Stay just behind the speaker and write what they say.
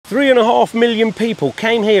3.5 million people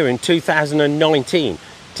came here in 2019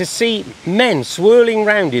 to see men swirling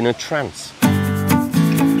round in a trance.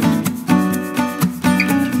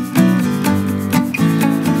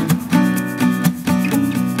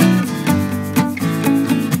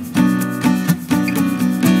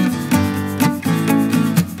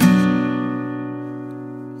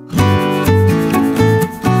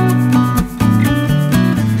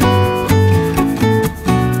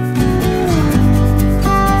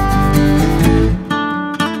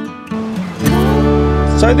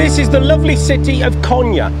 So this is the lovely city of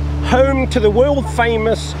Konya, home to the world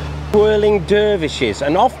famous whirling dervishes,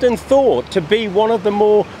 and often thought to be one of the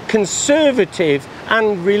more conservative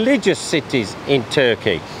and religious cities in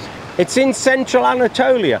Turkey. It's in central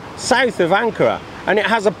Anatolia, south of Ankara, and it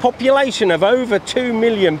has a population of over 2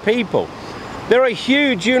 million people. There are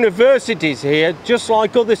huge universities here, just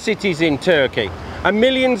like other cities in Turkey, and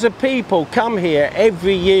millions of people come here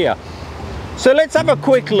every year. So let's have a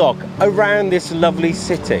quick look around this lovely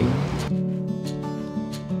city.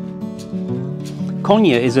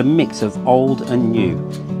 Konya is a mix of old and new.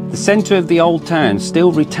 The centre of the old town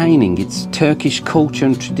still retaining its Turkish culture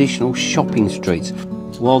and traditional shopping streets,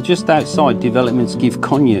 while just outside developments give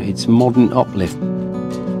Konya its modern uplift.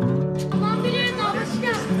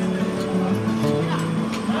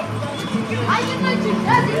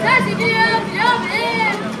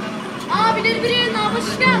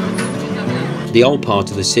 The old part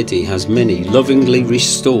of the city has many lovingly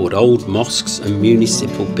restored old mosques and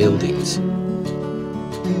municipal buildings.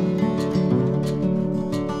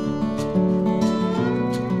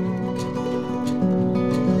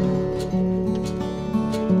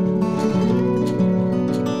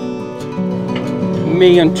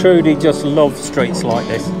 Me and Trudie just love streets like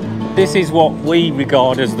this. This is what we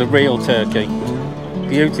regard as the real Turkey.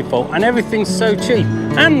 Beautiful, and everything's so cheap.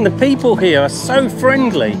 And the people here are so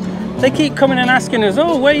friendly. They keep coming and asking us,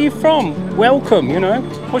 oh, where are you from? Welcome, you know,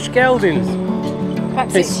 Hoş geldiniz.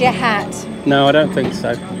 Perhaps it's your hat. No, I don't think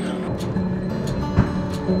so.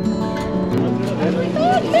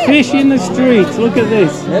 Fish in the streets, look at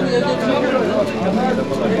this.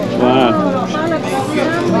 Wow.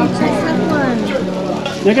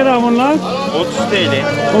 Ne kadar bunlar? 30 TL.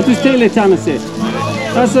 30 TL tanesi.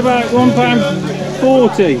 That's about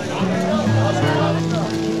 £1.40.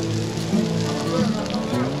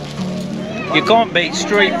 You can't beat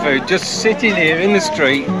street food, just sitting here in the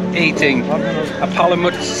street eating a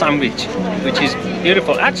palamut sandwich, which is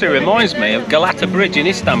beautiful. Actually reminds me of Galata Bridge in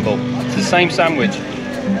Istanbul. It's the same sandwich.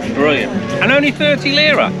 Brilliant. And only 30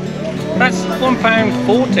 lira. That's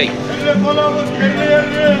 £1.40.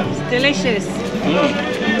 It's delicious.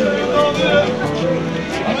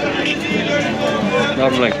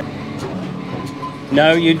 Lovely.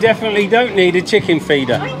 No, you definitely don't need a chicken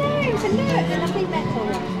feeder. I know, it's a look, and I think that's all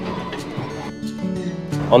right.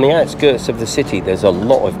 On the outskirts of the city, there's a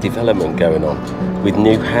lot of development going on, with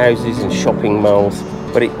new houses and shopping malls,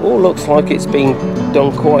 but it all looks like it's being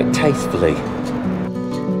done quite tastefully.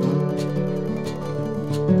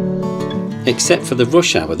 Except for the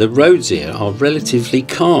rush hour, the roads here are relatively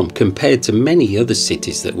calm compared to many other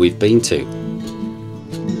cities that we've been to.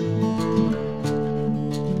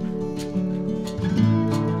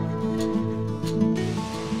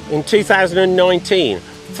 In 2019,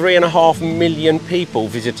 3.5 million people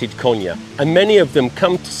visited Konya, and many of them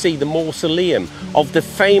come to see the mausoleum of the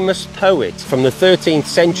famous poet from the 13th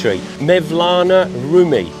century, Mevlana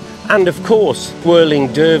Rumi, and of course,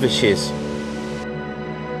 whirling dervishes.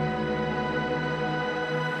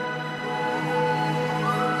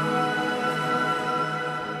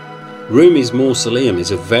 Rumi's mausoleum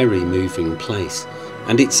is a very moving place,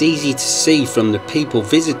 and it's easy to see from the people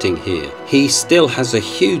visiting here. He still has a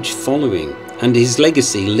huge following, and his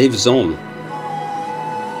legacy lives on.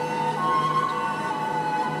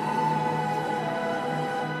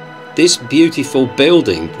 This beautiful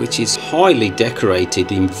building, which is highly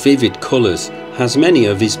decorated in vivid colours, has many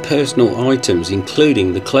of his personal items,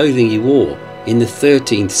 including the clothing he wore in the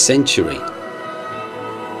 13th century.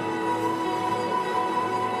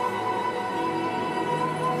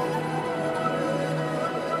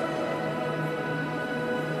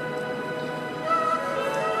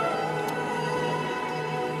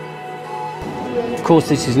 Of course,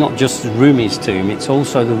 this is not just Rumi's tomb, it's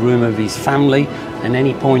also the room of his family and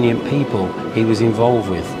any poignant people he was involved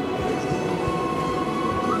with.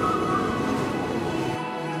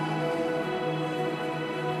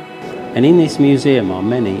 And in this museum are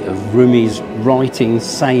many of Rumi's writings,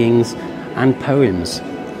 sayings and poems.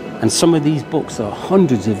 And some of these books are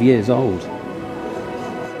hundreds of years old.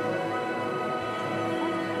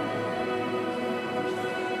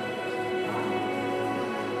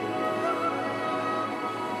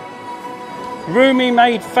 Rumi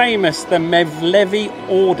made famous the Mevlevi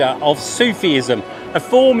order of Sufism, a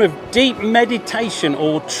form of deep meditation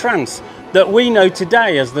or trance that we know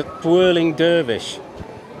today as the whirling dervish.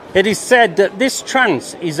 It is said that this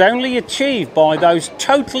trance is only achieved by those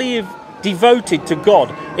totally devoted to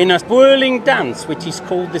God in a whirling dance which is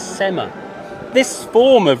called the Sema. This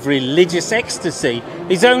form of religious ecstasy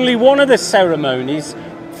is only one of the ceremonies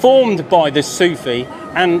formed by the Sufi,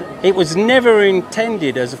 and it was never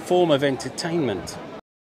intended as a form of entertainment.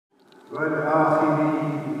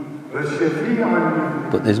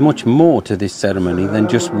 But there's much more to this ceremony than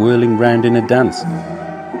just whirling round in a dance.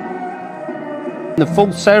 The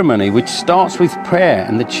full ceremony, which starts with prayer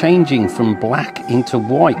and the changing from black into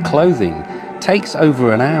white clothing, takes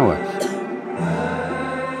over an hour.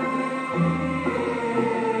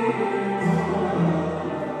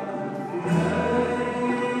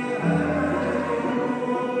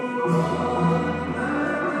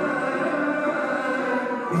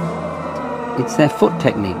 It's their foot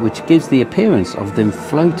technique which gives the appearance of them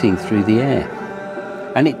floating through the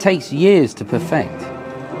air, and it takes years to perfect.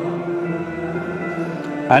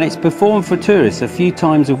 And it's performed for tourists a few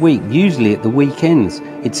times a week, usually at the weekends.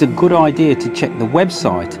 It's a good idea to check the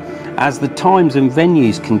website, as the times and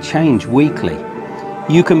venues can change weekly.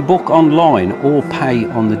 You can book online or pay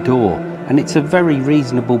on the door, and it's a very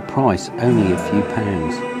reasonable price, only a few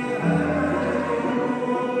pounds.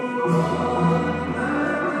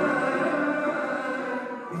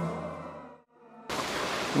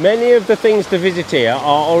 Many of the things to visit here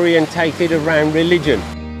are orientated around religion.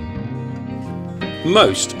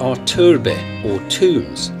 Most are turbe or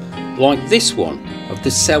tombs, like this one of the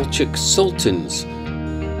Seljuk Sultans.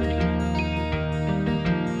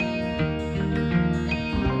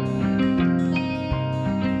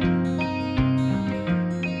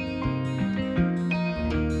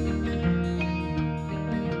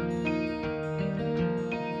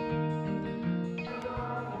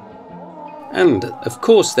 And, of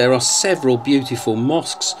course, there are several beautiful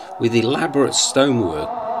mosques with elaborate stonework.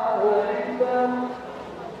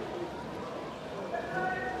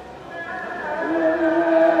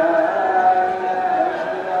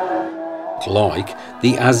 Like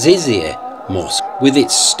the Aziziye Mosque with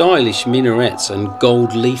its stylish minarets and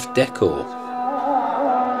gold leaf decor.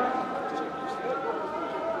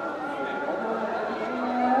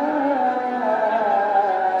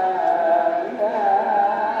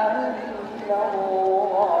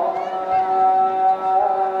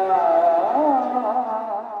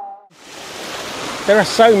 There are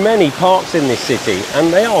so many parks in this city,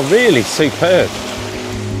 and they are really superb.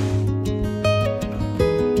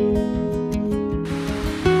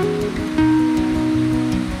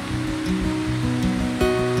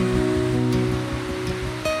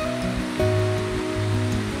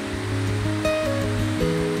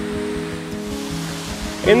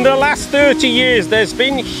 In the last 30 years, there's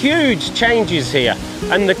been huge changes here,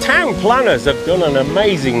 and the town planners have done an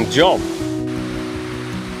amazing job.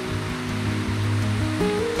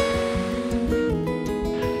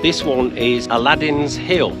 This one is Aladdin's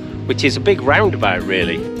Hill, which is a big roundabout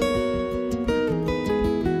really.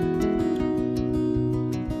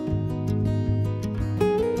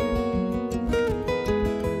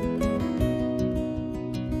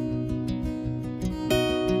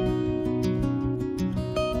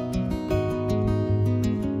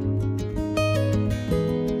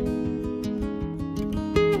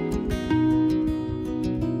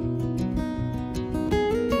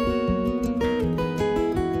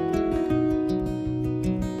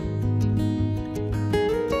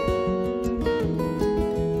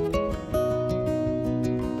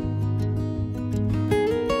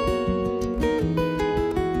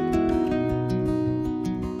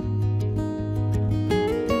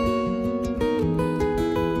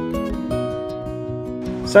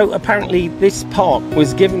 So apparently this park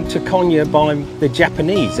was given to Konya by the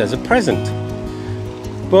Japanese as a present.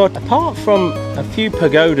 But apart from a few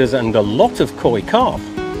pagodas and a lot of koi carp,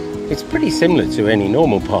 it's pretty similar to any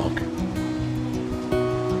normal park.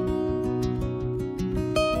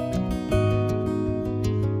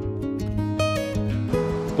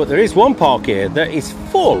 But there is one park here that is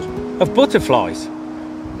full of butterflies.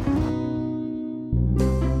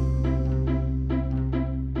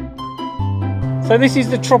 So this is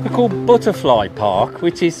the Tropical Butterfly Park,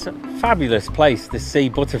 which is a fabulous place to see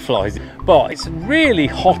butterflies, but it's really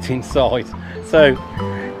hot inside, so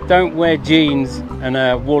don't wear jeans and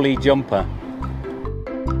a woolly jumper.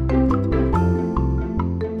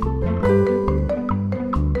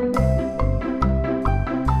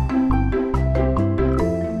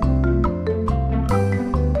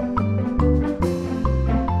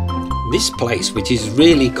 This place, which is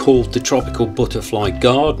really called the Tropical Butterfly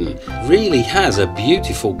Garden, really has a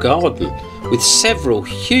beautiful garden with several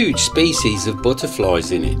huge species of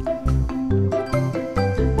butterflies in it.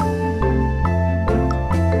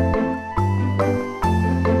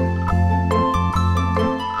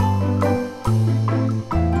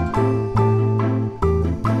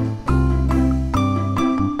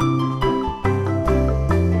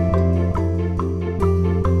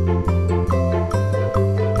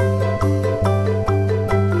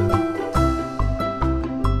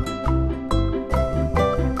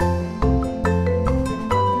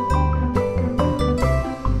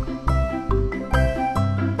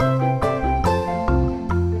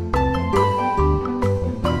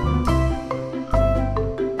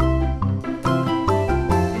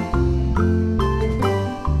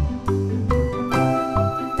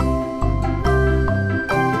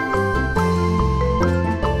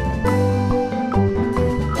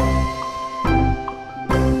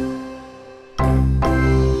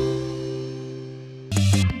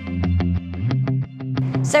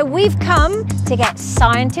 So we've come to get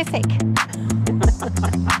scientific.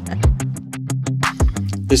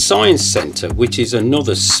 The Science Centre, which is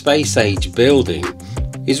another space-age building,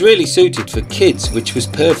 is really suited for kids, which was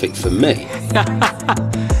perfect for me.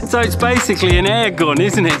 So it's basically an air gun,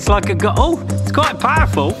 isn't it? It's like a gun. Oh, it's quite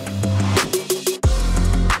powerful.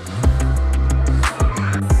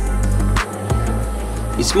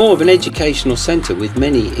 It's more of an educational centre with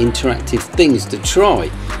many interactive things to try.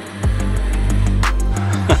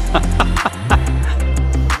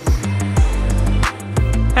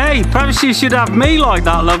 Hey, perhaps you should have me like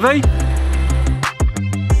that, lovey.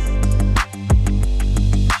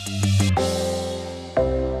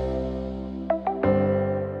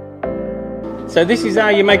 So this is how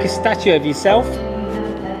you make a statue of yourself.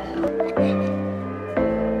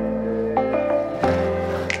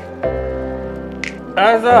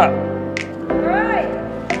 How's that?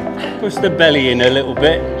 Right. Push the belly in a little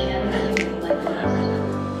bit.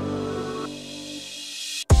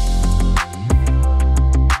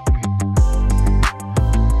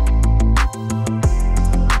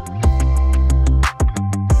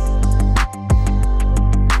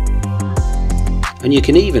 And you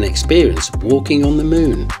can even experience walking on the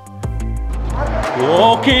moon.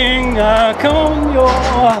 Walking on your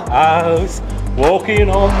house, walking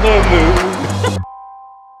on the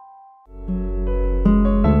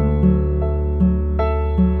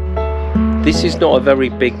moon. This is not a very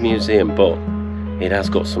big museum, but it has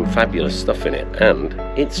got some fabulous stuff in it, and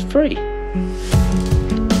it's free.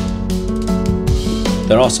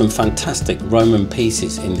 There are some fantastic Roman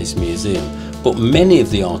pieces in this museum, but many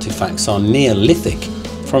of the artifacts are Neolithic,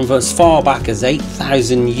 from as far back as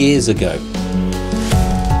 8,000 years ago.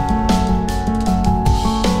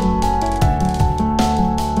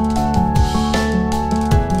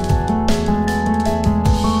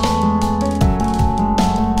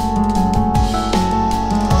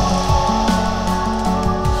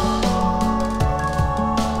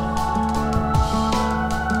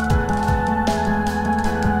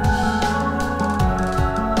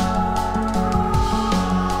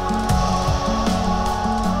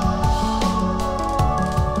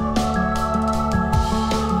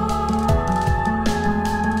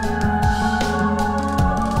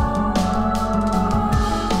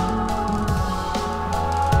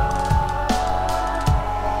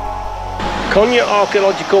 Konya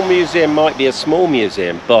Archaeological Museum might be a small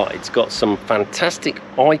museum, but it's got some fantastic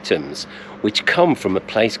items which come from a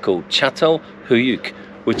place called Çatal Höyük,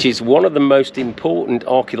 which is one of the most important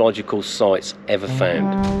archaeological sites ever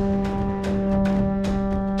found.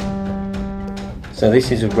 So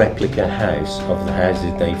this is a replica house of the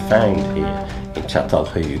houses they found here in Çatal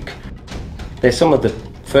Höyük. They're some of the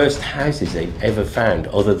first houses they've ever found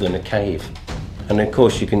other than a cave. And of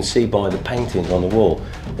course you can see by the paintings on the wall,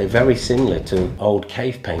 they're very similar to old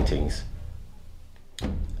cave paintings.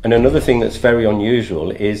 And another thing that's very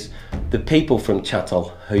unusual is the people from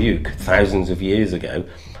Çatal Höyük, thousands of years ago,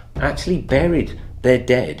 actually buried their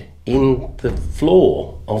dead in the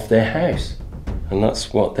floor of their house. And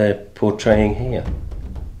that's what they're portraying here.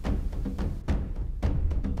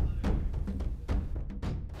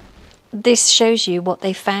 This shows you what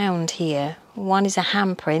they found here. One is a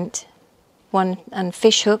handprint, one and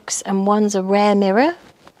fish hooks, and one's a rare mirror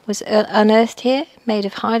was unearthed here, made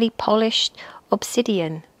of highly polished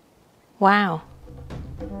obsidian. Wow.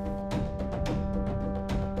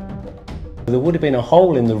 There would have been a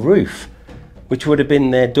hole in the roof, which would have been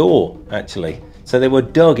their door, actually. So they were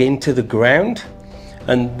dug into the ground,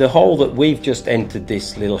 and the hole that we've just entered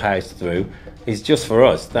this little house through is just for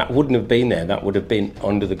us. That wouldn't have been there, that would have been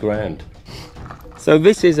under the ground. So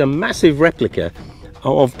this is a massive replica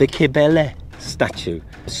of the Kibele statue,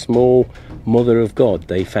 a small mother of God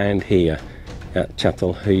they found here at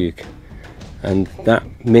Çatalhöyük. And that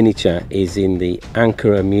miniature is in the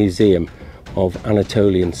Ankara Museum of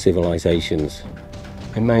Anatolian Civilizations.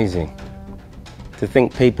 Amazing to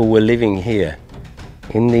think people were living here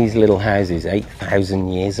in these little houses 8,000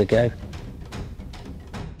 years ago.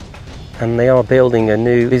 And they are building a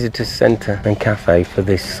new visitor centre and cafe for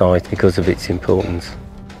this site because of its importance.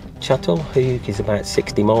 Çatalhöyük is about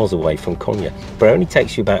 60 miles away from Konya, but it only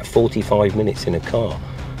takes you about 45 minutes in a car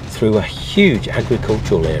through a huge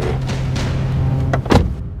agricultural area.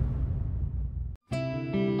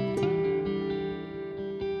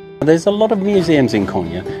 There's a lot of museums in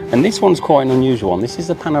Konya, and this one's quite an unusual one. This is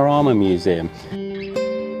the Panorama Museum.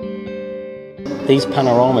 These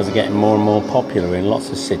panoramas are getting more and more popular in lots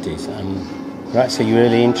of cities, and they're actually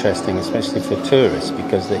really interesting, especially for tourists,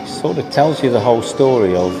 because it sort of tells you the whole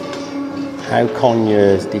story of how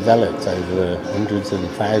Konya has developed over hundreds and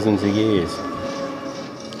thousands of years.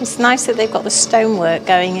 It's nice that they've got the stonework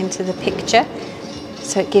going into the picture,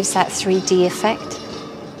 so it gives that 3D effect.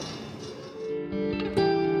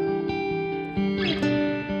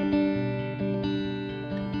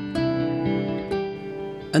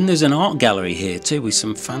 And there's an art gallery here too with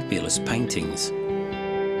some fabulous paintings.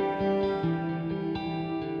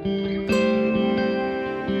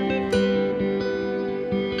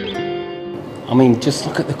 I mean, just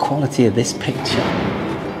look at the quality of this picture.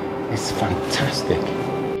 It's fantastic.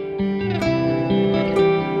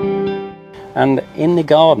 And in the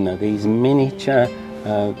garden are these miniature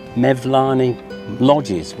Mevlana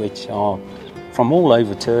lodges, which are from all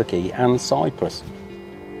over Turkey and Cyprus.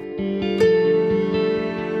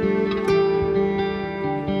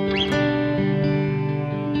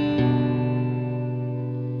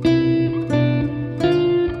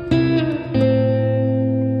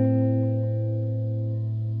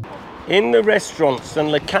 In the restaurants and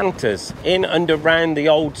locantas in and around the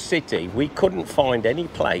old city, we couldn't find any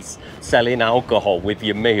place selling alcohol with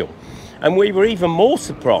your meal. And we were even more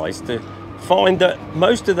surprised to find that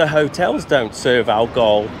most of the hotels don't serve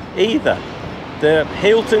alcohol either. The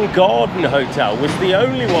Hilton Garden Hotel was the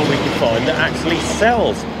only one we could find that actually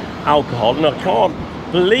sells alcohol, and I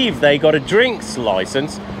can't believe they got a drinks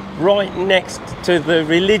license right next to the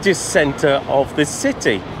religious centre of the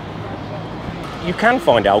city. You can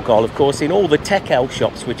find alcohol, of course, in all the tekel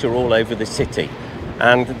shops which are all over the city,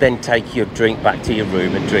 and then take your drink back to your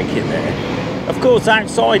room and drink it there. Of course,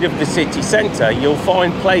 outside of the city centre, you'll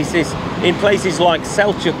find places, in places like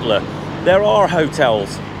Selçuklu, there are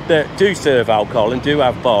hotels that do serve alcohol and do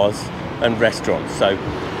have bars and restaurants,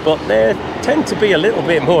 but they tend to be a little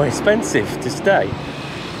bit more expensive to stay.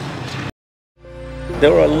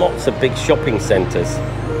 There are lots of big shopping centres.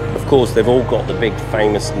 Of course, they've all got the big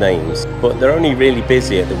famous names, but they're only really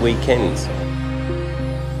busy at the weekends.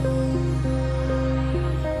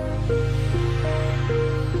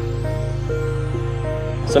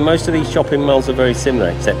 So most of these shopping malls are very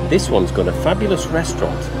similar, except this one's got a fabulous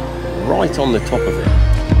restaurant right on the top of it.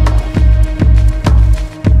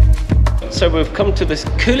 So we've come to this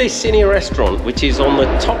Kulisini restaurant, which is on the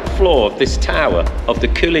top floor of this tower, of the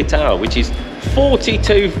Kuli Tower, which is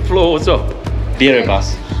 42 floors up.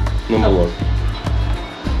 Direbas. Number one.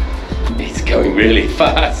 It's going really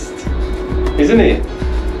fast, isn't it?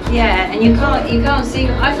 Yeah, and you can't see.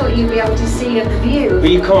 I thought you'd be able to see at the view. But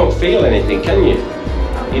you can't feel anything, can you?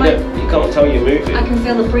 You can't tell you're moving. I can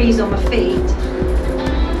feel the breeze on my feet.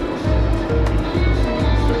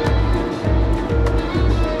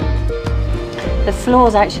 The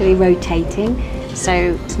floor's actually rotating, so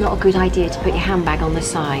it's not a good idea to put your handbag on the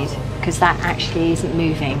side, because that actually isn't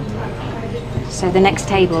moving. So the next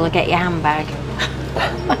table will get your handbag.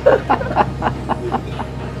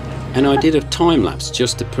 And I did a time lapse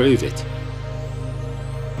just to prove it.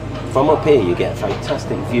 From up here you get a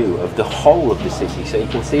fantastic view of the whole of the city, so you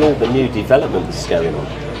can see all the new development that's going on,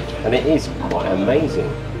 and it is quite amazing.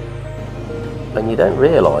 And you don't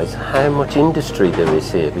realise how much industry there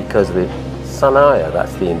is here, because the Sanayi,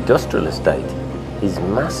 that's the industrial estate, is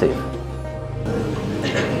massive.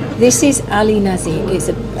 This is Ali Nazik. It's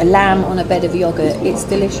a lamb on a bed of yogurt. It's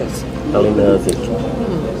delicious. Ali Nazik.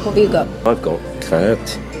 What have you got? I've got kebab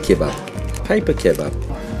kebab, paper kebab,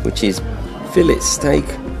 which is fillet steak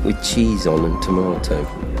with cheese on and tomato.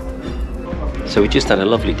 So we just had a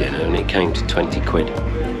lovely dinner and it came to 20 quid.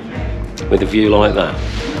 With a view like that.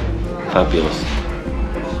 Fabulous.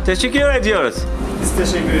 Teşekkür ediyoruz. Biz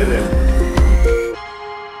teşekkür ederim.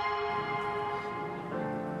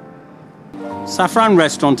 Saffron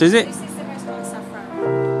restaurant, is it? This is the restaurant Saffron.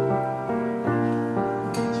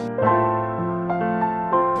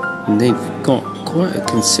 And they've got quite a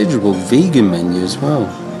considerable vegan menu as well.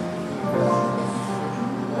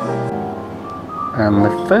 And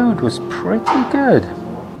the food was pretty good.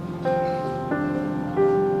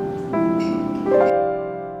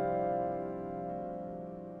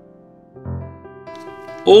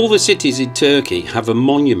 All the cities in Turkey have a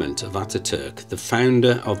monument of Ataturk, the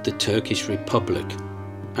founder of the Turkish Republic.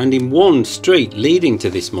 And in one street leading to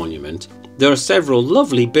this monument, there are several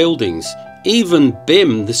lovely buildings. Even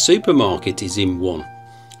BİM, the supermarket, is in one.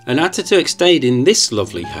 And Ataturk stayed in this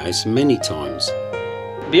lovely house many times.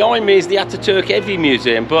 Behind me is the Ataturk Evi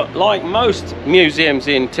Museum, but like most museums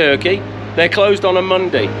in Turkey, they're closed on a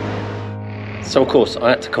Monday. So of course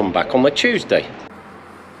I had to come back on the Tuesday.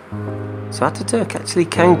 So Ataturk actually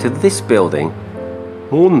came to this building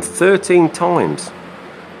more than 13 times.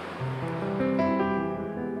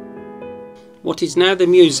 What is now the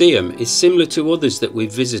museum is similar to others that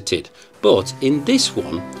we've visited, but in this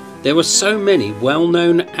one there were so many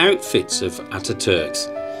well-known outfits of Ataturk's.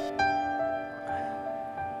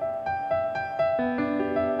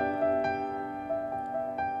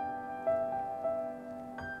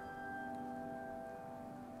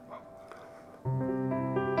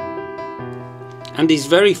 And his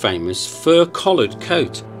very famous fur-collared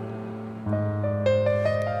coat,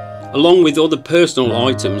 along with other personal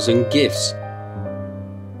items and gifts.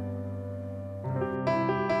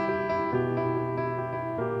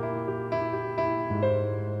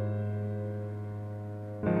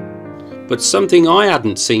 But something I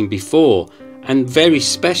hadn't seen before, and very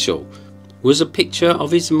special, was a picture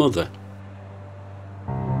of his mother.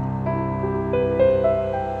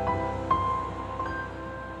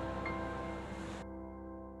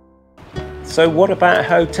 So what about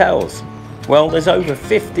hotels? Well, there's over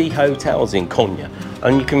 50 hotels in Konya,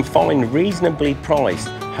 and you can find reasonably priced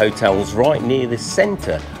hotels right near the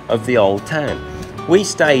centre of the old town. We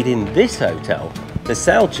stayed in this hotel, the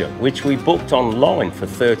Selçuk, which we booked online for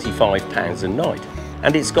 £35 a night,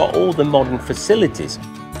 and it's got all the modern facilities.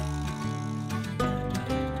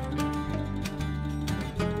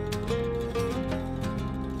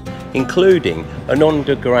 Including an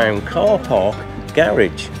underground car park,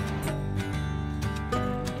 garage.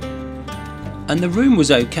 And the room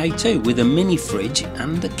was okay too, with a mini fridge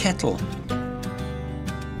and a kettle.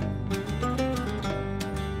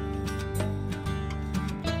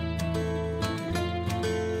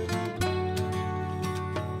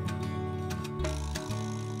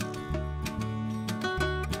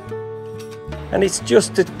 And it's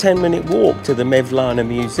just a 10-minute walk to the Mevlana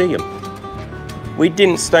Museum. We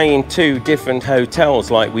didn't stay in two different hotels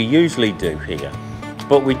like we usually do here,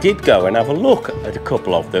 but we did go and have a look at a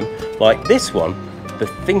couple of them, like this one, the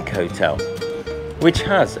Think Hotel, which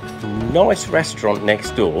has a nice restaurant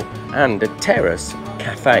next door and a terrace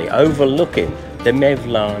cafe overlooking the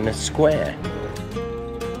Mevlana Square.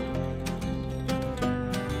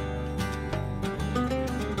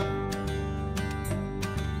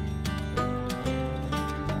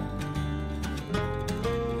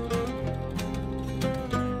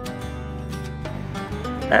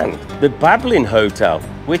 And the Bablin Hotel,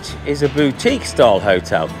 which is a boutique style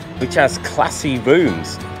hotel which has classy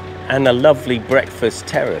rooms and a lovely breakfast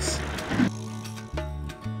terrace.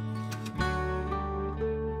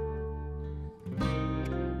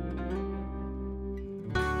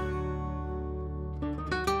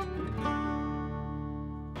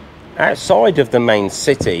 Outside of the main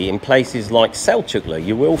city, in places like Selçuklu,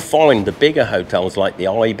 you will find the bigger hotels like the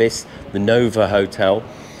Ibis, the Nova Hotel,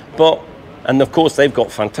 and of course they've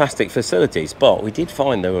got fantastic facilities, but we did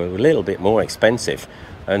find they were a little bit more expensive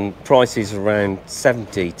and prices around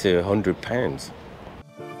 £70 to £100.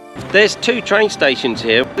 There's two train stations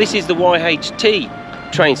here. This is the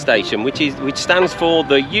YHT train station, which stands for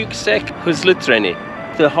the Yüksek Hızlı Treni,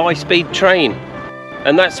 the high-speed train.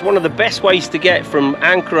 And that's one of the best ways to get from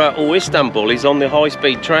Ankara or Istanbul is on the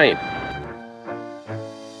high-speed train.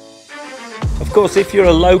 Of course, if you're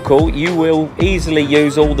a local, you will easily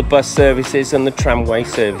use all the bus services and the tramway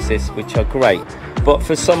services, which are great. But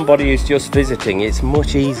for somebody who's just visiting, it's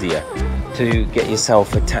much easier to get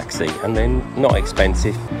yourself a taxi, and they're not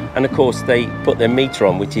expensive. And of course, they put their meter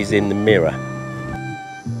on, which is in the mirror.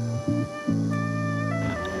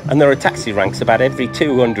 And there are taxi ranks about every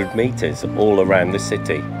 200 metres all around the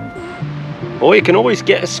city. Or you can always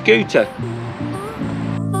get a scooter.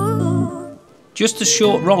 Just a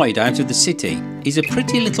short ride out of the city is a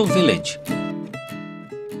pretty little village.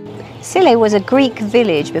 Sile was a Greek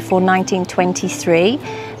village before 1923,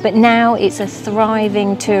 but now it's a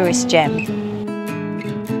thriving tourist gem.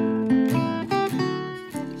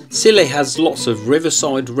 Sile has lots of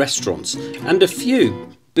riverside restaurants and a few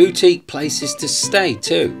boutique places to stay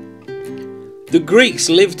too. The Greeks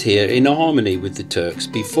lived here in harmony with the Turks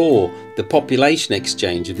before the population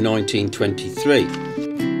exchange of 1923.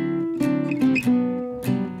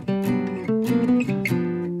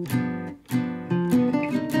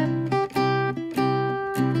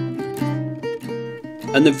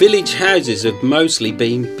 And the village houses have mostly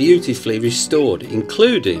been beautifully restored,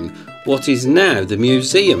 including what is now the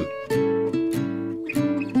museum.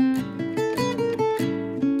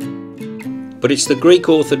 But it's the Greek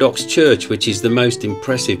Orthodox Church which is the most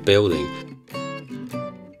impressive building,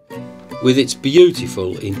 with its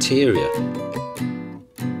beautiful interior.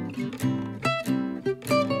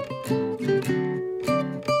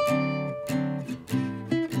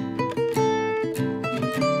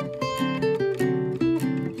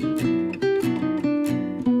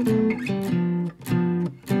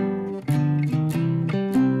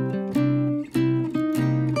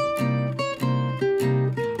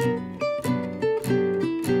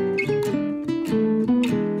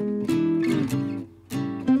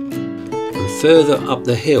 Further up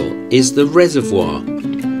the hill is the reservoir,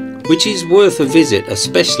 which is worth a visit,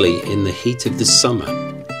 especially in the heat of the summer.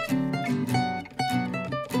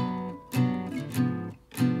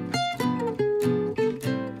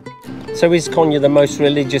 So is Konya the most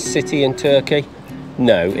religious city in Turkey?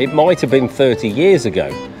 No, it might have been 30 years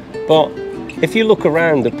ago, but if you look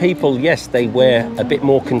around, the people, yes, they wear a bit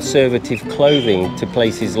more conservative clothing to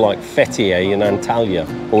places like Fethiye and Antalya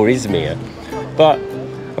or Izmir, but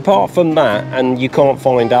apart from that, and you can't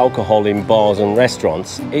find alcohol in bars and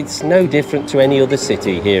restaurants, it's no different to any other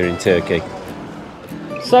city here in Turkey.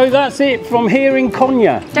 So that's it from here in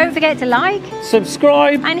Konya. Don't forget to like,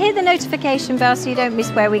 subscribe, and hit the notification bell so you don't miss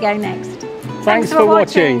where we go next. Thanks for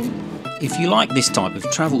watching. If you like this type of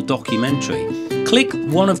travel documentary, click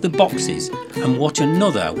one of the boxes and watch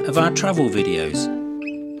another of our travel videos.